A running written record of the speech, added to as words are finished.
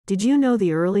Did you know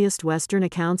the earliest Western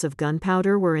accounts of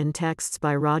gunpowder were in texts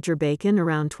by Roger Bacon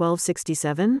around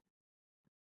 1267?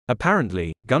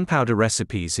 Apparently, gunpowder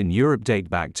recipes in Europe date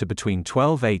back to between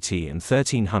 1280 and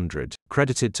 1300,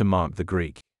 credited to Mark the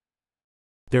Greek.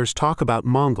 There's talk about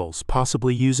Mongols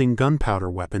possibly using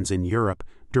gunpowder weapons in Europe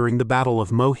during the Battle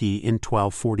of Mohi in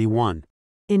 1241.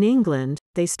 In England,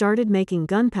 they started making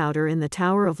gunpowder in the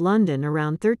Tower of London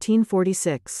around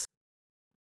 1346.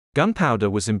 Gunpowder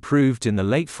was improved in the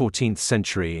late 14th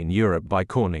century in Europe by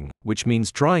corning, which means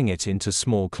drying it into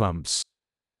small clumps.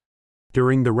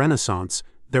 During the Renaissance,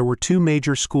 there were two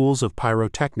major schools of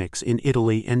pyrotechnics in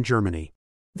Italy and Germany.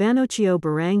 Vannoccio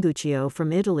Biringuccio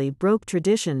from Italy broke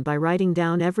tradition by writing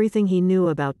down everything he knew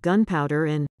about gunpowder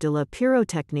in De la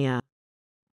Pyrotechnia.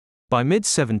 By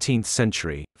mid-17th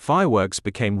century, fireworks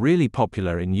became really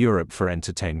popular in Europe for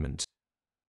entertainment.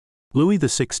 Louis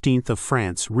XVI of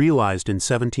France realized in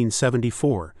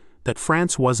 1774 that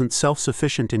France wasn't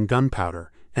self-sufficient in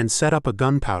gunpowder and set up a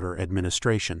gunpowder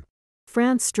administration.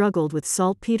 France struggled with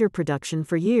saltpeter production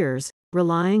for years,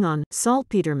 relying on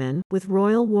saltpetermen with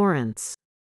royal warrants.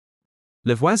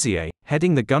 Lavoisier,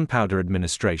 heading the gunpowder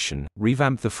administration,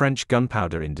 revamped the French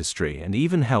gunpowder industry and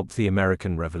even helped the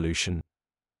American Revolution.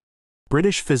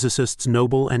 British physicists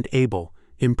Noble and Abel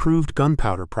improved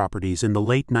gunpowder properties in the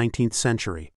late 19th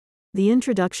century. The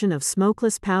introduction of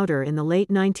smokeless powder in the late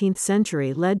 19th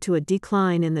century led to a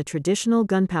decline in the traditional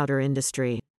gunpowder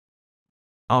industry.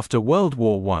 After World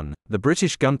War I, the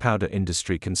British gunpowder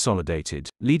industry consolidated,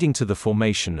 leading to the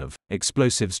formation of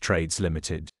Explosives Trades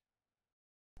Limited.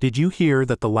 Did you hear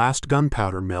that the last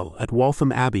gunpowder mill at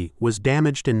Waltham Abbey was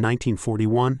damaged in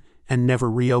 1941 and never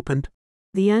reopened?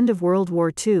 The end of World War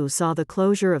II saw the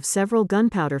closure of several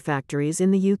gunpowder factories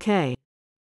in the UK.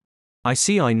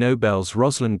 I know Bell's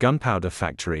Roslin gunpowder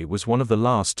factory was one of the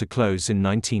last to close in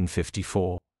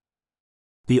 1954.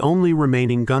 The only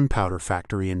remaining gunpowder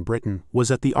factory in Britain was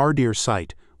at the Ardeer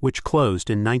site, which closed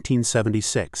in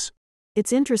 1976.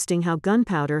 It's interesting how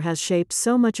gunpowder has shaped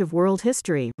so much of world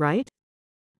history, right?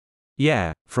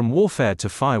 Yeah, from warfare to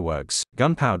fireworks,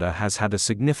 gunpowder has had a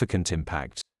significant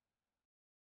impact.